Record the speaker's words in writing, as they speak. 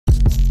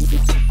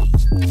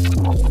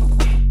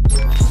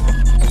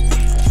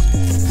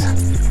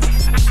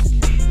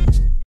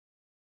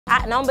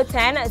number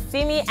 10,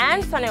 Simi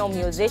and Sanel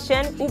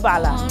musician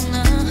Ubala.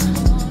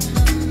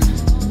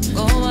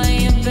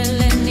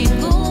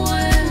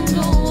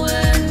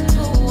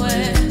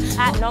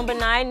 At number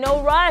 9,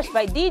 No Rush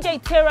by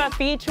DJ Tira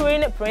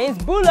featuring Prince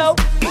Bulo.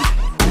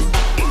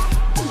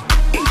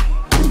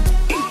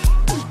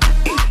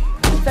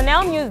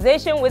 Sanel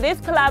musician with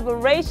his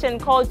collaboration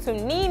called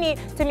Tunini,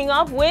 teaming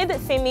up with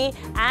Simi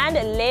and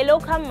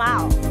Lelo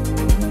Kamal.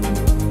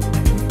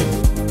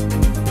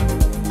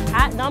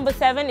 At number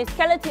 7 is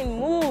Skeleton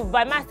Move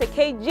by Master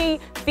KG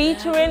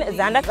featuring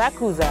Xander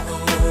Zakuza.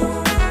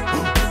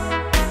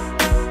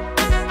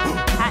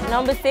 At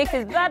number 6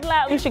 is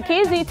Badla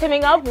Mshukizi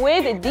teaming up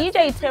with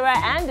DJ Tira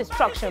and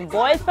Destruction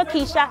Boys for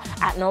Keisha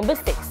at number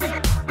 6.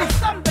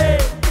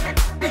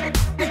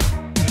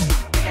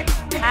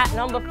 At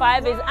number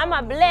 5 is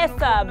Ama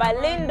Blessa by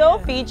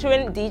Lindo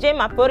featuring DJ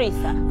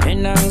Maporisa.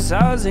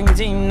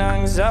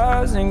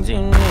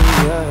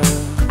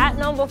 At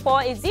number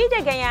 4 is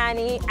DJ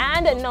Gayani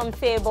and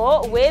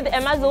Nomsebo with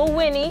Emazul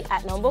Winnie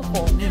at number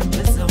 4.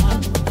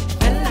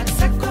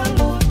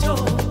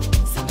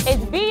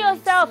 It's Be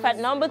Yourself at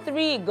number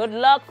 3, Good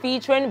Luck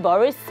featuring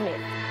Boris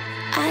Smith.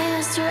 I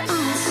asked her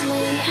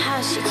honestly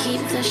how she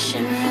keep the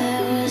shimmer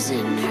that was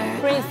in her.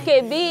 Prince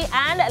Kaybee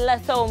and La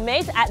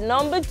Soulmate at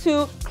number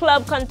 2,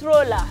 Club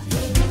Controller.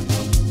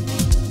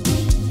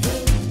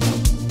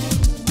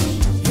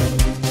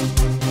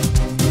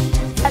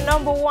 At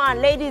number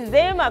 1, Lady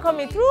Zamar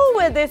coming through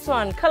with this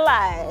one,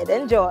 Collide.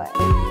 Enjoy.